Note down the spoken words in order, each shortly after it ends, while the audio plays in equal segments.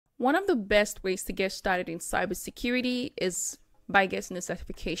One of the best ways to get started in cybersecurity is by getting a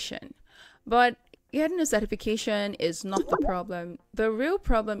certification. But getting a certification is not the problem. The real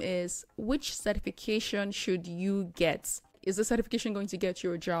problem is, which certification should you get? Is the certification going to get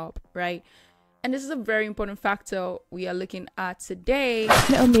you a job, right? And this is a very important factor we are looking at today.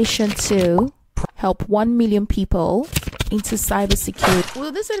 A mission to help 1 million people into cybersecurity.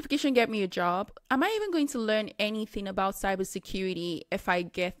 Will this certification get me a job? Am I even going to learn anything about cybersecurity if I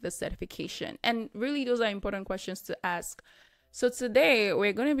get the certification? And really, those are important questions to ask. So today,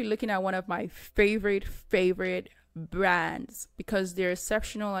 we're going to be looking at one of my favorite brands because they're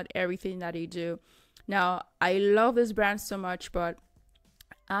exceptional at everything that they do. Now, I love this brand so much, but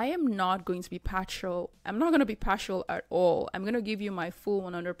I am not going to be partial. I'm not going to be partial at all. I'm going to give you my full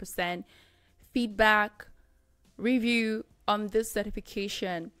 100% feedback, review on this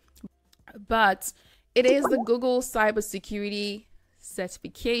certification. But it is the Google Cybersecurity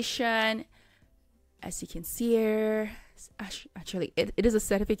certification. As you can see here, actually, it is a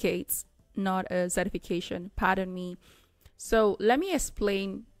certificate, not a certification. Pardon me. So let me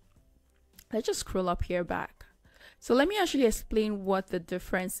explain. Let's just scroll up here back. So let me actually explain what the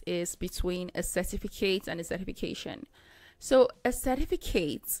difference is between a certificate and a certification. So a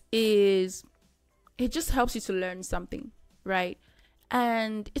certificate is, it just helps you to learn something, right?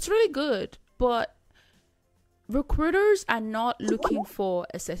 And it's really good, but recruiters are not looking for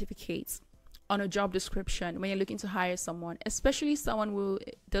a certificate on a job description when you're looking to hire someone, especially someone who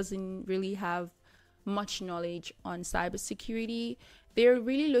doesn't really have much knowledge on cybersecurity. They're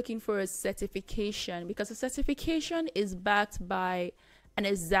really looking for a certification because a certification is backed by an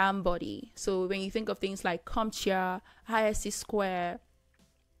exam body. So when you think of things like CompTIA, ISC Square,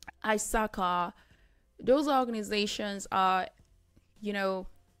 ISACA, those organizations are,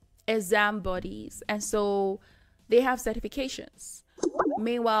 exam bodies. And so they have certifications.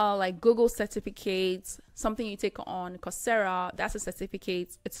 Meanwhile, like Google certificates, something you take on Coursera, that's a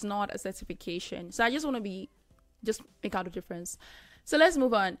certificate. It's not a certification. So I just want to just make out the difference. So let's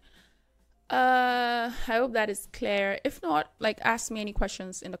move on. I hope that is clear. If not, ask me any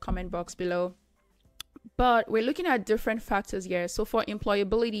questions in the comment box below. But we're looking at different factors here. So for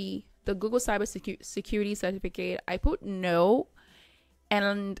employability, the Google Cybersecurity certificate, I put no.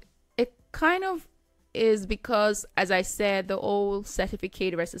 And it kind of is because, as I said, the old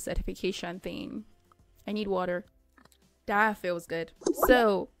certificate versus certification thing. I need water. That feels good.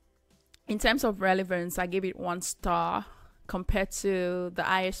 So in terms of relevance, I give it 1 star compared to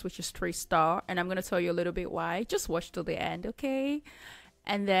the IS, which is 3 star. And I'm going to tell you a little bit why. Just watch till the end, okay?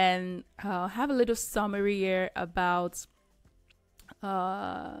 And then I'll have a little summary here about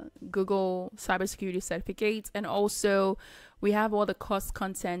Google Cybersecurity certificates. And also we have all the course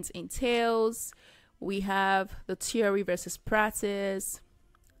content entails. We have the theory versus practice.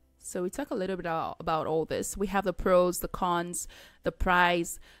 So we talk a little bit about all this. We have the pros, the cons, the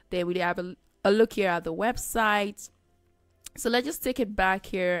price. Then we have a look here at the website. So let's just take it back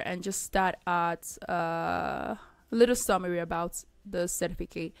here and just start at a little summary about the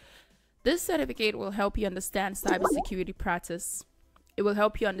certificate. This certificate will help you understand cybersecurity practice. It will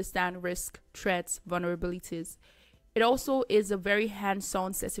help you understand risk, threats, vulnerabilities. It also is a very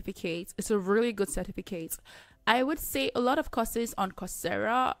hands-on certificate. It's a really good certificate. I would say a lot of courses on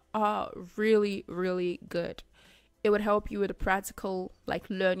Coursera are really good. It would help you with a practical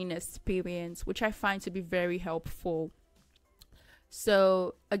learning experience, which I find to be very helpful.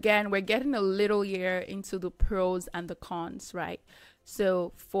 So again, we're getting a little here into the pros and the cons, right?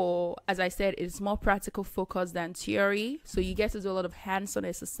 So as I said, it's more practical focus than theory. So you get to do a lot of hands-on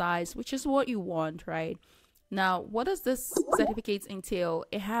exercise, which is what you want, right? Now, what does this certificate entail?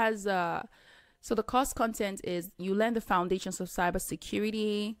 It has, so the course content is you learn the foundations of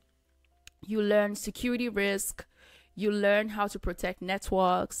cybersecurity, you learn security risk, you learn how to protect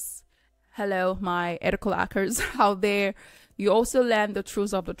networks. Hello, my ethical hackers out there. You also learn the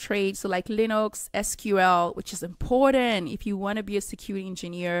tools of the trade. So like Linux, SQL, which is important if you want to be a security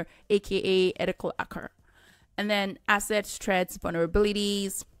engineer, aka ethical hacker. And then assets, threats,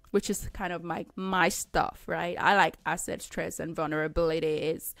 vulnerabilities, which is kind of my stuff, right? I like assets, threats, and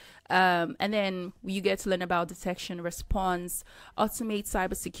vulnerabilities. And then you get to learn about detection, response, automate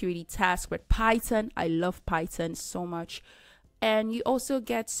cybersecurity tasks with Python. I love Python so much. And you also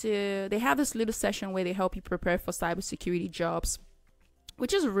get to, they have this little session where they help you prepare for cybersecurity jobs,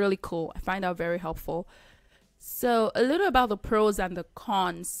 which is really cool. I find that very helpful. So a little about the pros and the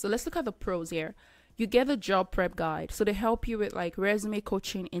cons. So let's look at the pros here. You get the job prep guide. So they help you with resume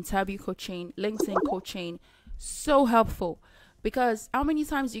coaching, interview coaching, LinkedIn coaching. So helpful, because how many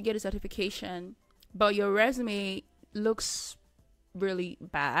times you get a certification, but your resume looks really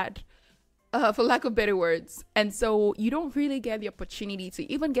bad, for lack of better words. And so you don't really get the opportunity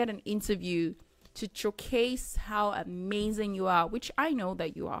to even get an interview to showcase how amazing you are, which I know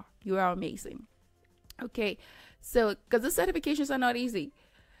that you are. You are amazing. Okay, so because the certifications are not easy,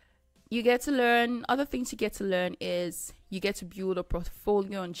 you get to learn other things. You get to learn is you get to build a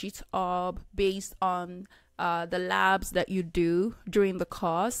portfolio on GitHub based on the labs that you do during the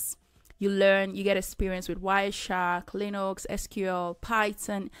course. You get experience with Wireshark, Linux, SQL,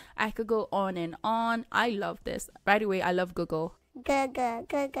 Python. I could go on and on. I love this. By the way, I love Google. I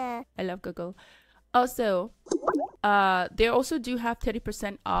love Google. Also, they also do have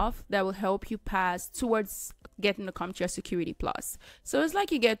 30% off that will help you pass towards getting the CompTIA Security Plus. So it's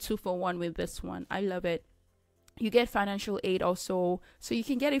like you get 2 for 1 with this one. I love it. You get financial aid also, so you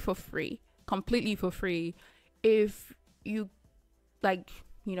can get it for free, completely for free, if you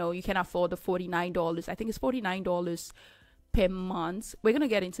you can afford the $49. I think it's $49 per month. We're gonna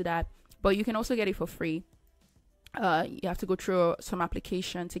get into that, but you can also get it for free. You have to go through some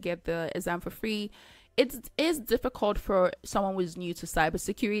application to get the exam for free. It is difficult for someone who's new to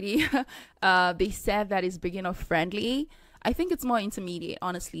cybersecurity. They said that it's beginner friendly. I think it's more intermediate,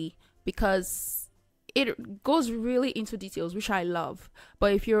 honestly, because it goes really into details, which I love.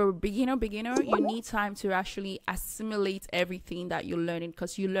 But if you're a beginner, you need time to actually assimilate everything that you're learning,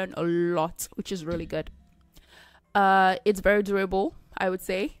 because you learn a lot, which is really good. It's very durable, I would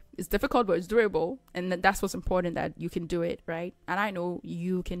say. It's difficult, but it's durable, and that's what's important, that you can do it, right? And I know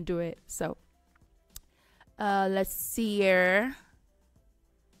you can do it. So let's see here.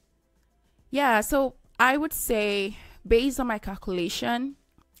 Yeah, so I would say, based on my calculation,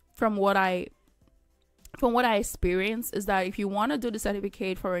 from what I experienced, is that if you want to do the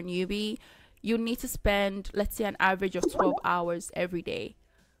certificate for a newbie, you need to spend, let's say, an average of 12 hours every day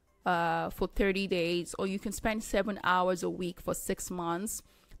for 30 days, or you can spend 7 hours a week for 6 months,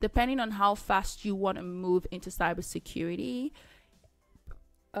 depending on how fast you want to move into cybersecurity.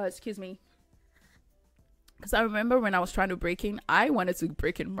 Excuse me. Because I remember when I was trying to break in, I wanted to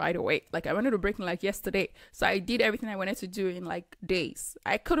break in right away. Like, I wanted to break in like yesterday. So I did everything I wanted to do in like days.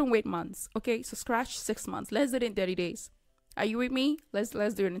 I couldn't wait months. Okay, so scratch 6 months. Let's do it in 30 days. Are you with me? Let's do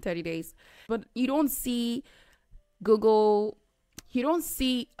it in 30 days. But you don't see Google. You don't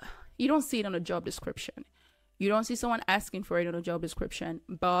see it on a job description. You don't see someone asking for it on a job description.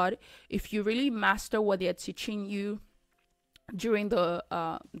 But if you really master what they're teaching you during the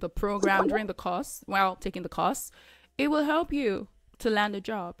program, during the course, while taking the course, it will help you to land a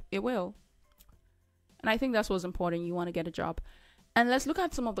job. It will. And I think that's what's important. You want to get a job. And let's look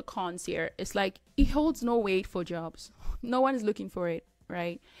at some of the cons here. It's like, it holds no weight for jobs. No one is looking for it,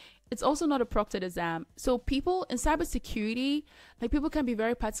 right? It's also not a proctored exam. So people in cybersecurity, like, people can be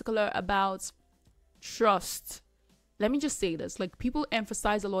very particular about trust. Let me just say this, like, people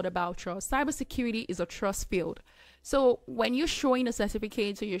emphasize a lot about trust. Cybersecurity is a trust field. So when you're showing a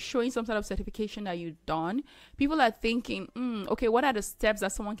certificate, so you're showing some sort of certification that you've done, people are thinking, okay, what are the steps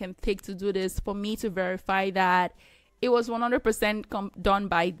that someone can take to do this for me to verify that it was 100% done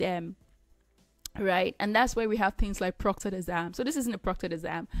by them, right? And that's where we have things like proctored exam. So this isn't a proctored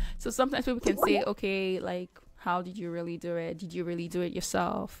exam. So sometimes people can say, okay, like, how did you really do it? Did you really do it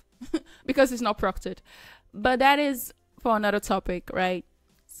yourself? Because it's not proctored. But that is for another topic, right?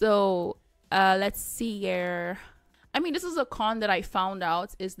 So let's see here. I mean, this is a con that I found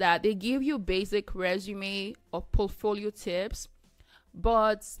out, is that they give you basic resume or portfolio tips,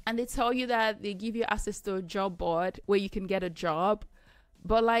 and they tell you that they give you access to a job board where you can get a job.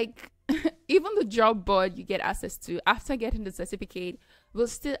 But like, even the job board you get access to after getting the certificate will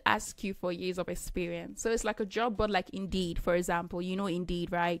still ask you for years of experience. So it's like a job board, like Indeed, for example. You know Indeed,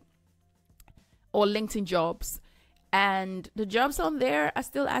 right? Or LinkedIn Jobs. And the jobs on there are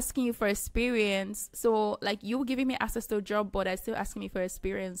still asking you for experience. So like, you giving me access to a job, but still asking me for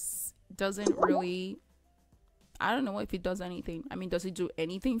experience doesn't really, I don't know if it does anything. I mean, does it do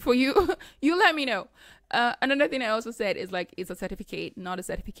anything for you? You let me know. Another thing I also said is, like, it's a certificate, not a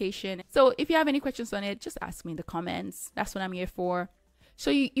certification. So if you have any questions on it, just ask me in the comments. That's what I'm here for. So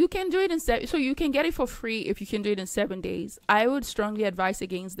you can do it so you can get it for free if you can do it in 7 days. I would strongly advise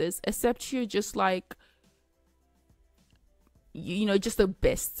against this, except you're just like, just the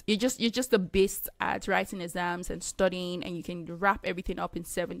best. You're just the best at writing exams and studying, and you can wrap everything up in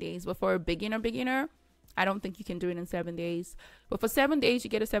 7 days. But for a beginner, I don't think you can do it in 7 days. But for 7 days, you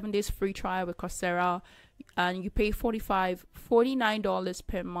get a 7 days free trial with Coursera, and you pay $49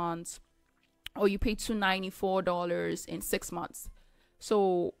 per month, or you pay $294 in 6 months.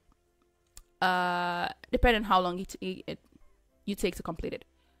 So depending on how long you take to complete it.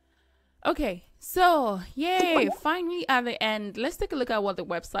 Okay, so yay, finally at the end. Let's take a look at what the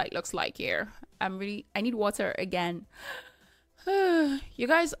website looks like here. I need water again. You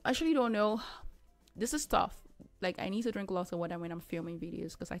guys actually don't know. This is tough. Like, I need to drink lots of water when I'm filming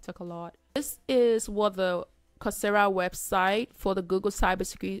videos because I talk a lot. This is what the Coursera website for the Google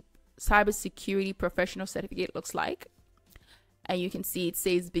Cybersecurity Professional Certificate looks like. And you can see it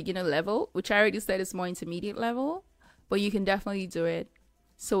says beginner level, which I already said is more intermediate level, but you can definitely do it.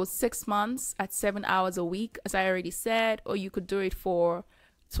 So 6 months at 7 hours a week, as I already said, or you could do it for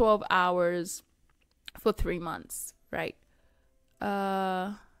 12 hours for 3 months, right?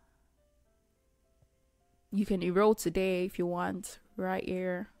 You can enroll today if you want, right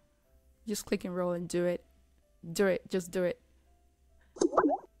here. Just click enroll and do it. Do it, just do it.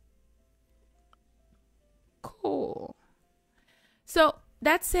 Cool. So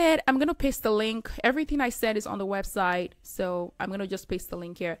that's it. I'm gonna paste the link. Everything I said is on the website, so I'm gonna just paste the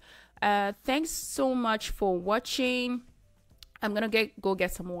link here. Thanks so much for watching. I'm gonna go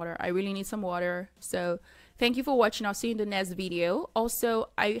get some water. I really need some water. So thank you for watching. I'll see you in the next video.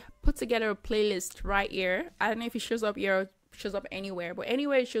 Also, I put together a playlist right here. I don't know if it shows up here or shows up anywhere, but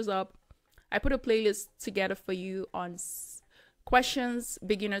anywhere it shows up, I put a playlist together for you on questions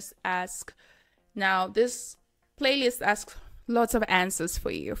beginners ask. Now this playlist asks lots of answers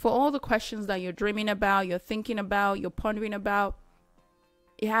for you for all the questions that you're dreaming about, you're thinking about, you're pondering about.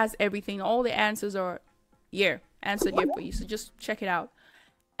 It has everything. All the answers are here, answered here for you. So just check it out.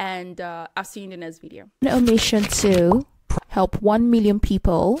 And I'll see you in the next video. Our mission to help 1 million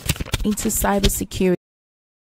people into cybersecurity.